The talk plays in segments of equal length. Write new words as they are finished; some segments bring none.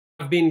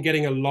I've been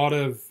getting a lot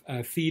of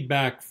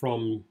feedback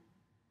from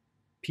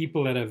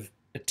people that have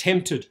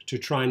attempted to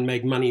try and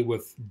make money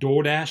with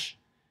Doordash,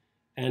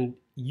 and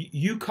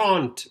you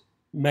can't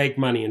make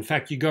money. In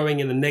fact, you're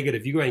going in the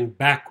negative. You're going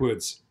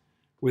backwards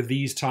with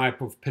these type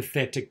of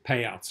pathetic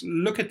payouts.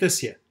 Look at this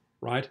here,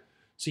 right?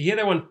 So here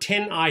they want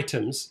 10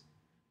 items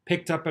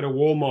picked up at a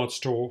Walmart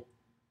store,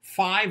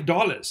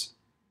 $5,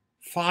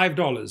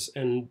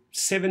 and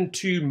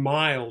 72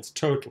 miles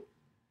total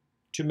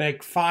to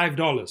make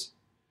 $5.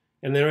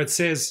 And there it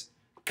says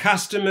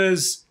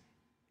customers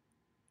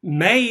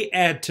may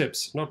add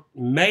tips, not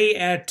may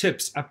add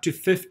tips, up to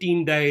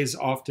 15 days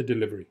after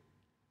delivery.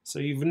 So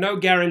you've no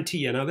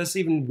guarantee. And now this is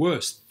even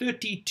worse.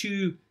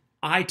 32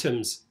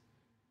 items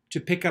to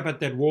pick up at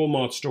that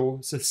Walmart store.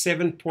 It's a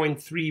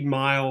 7.3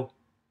 mile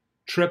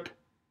trip.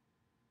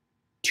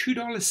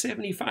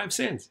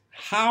 $2.75.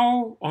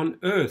 How on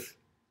earth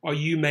are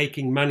you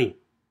making money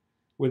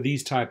with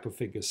these type of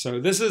figures? So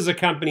this is a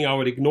company I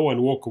would ignore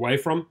and walk away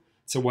from.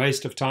 It's a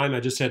waste of time. I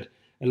just had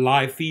a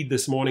live feed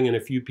this morning and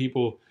a few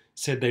people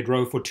said they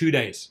drove for 2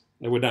 days.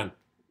 They were done.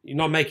 You're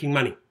not making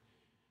money.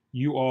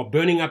 You are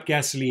burning up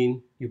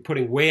gasoline. You're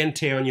putting wear and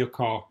tear on your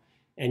car,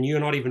 and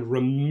you're not even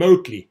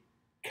remotely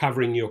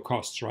covering your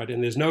costs, right?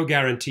 And there's no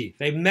guarantee.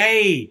 They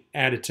may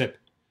add a tip.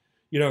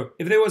 You know,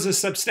 if there was a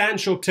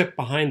substantial tip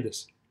behind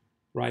this,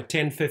 right,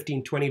 $10,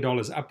 $15,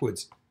 $20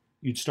 upwards,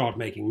 you'd start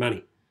making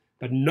money.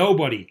 But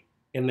nobody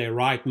in their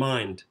right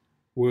mind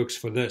works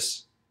for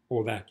this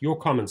or that. Your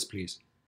comments, please.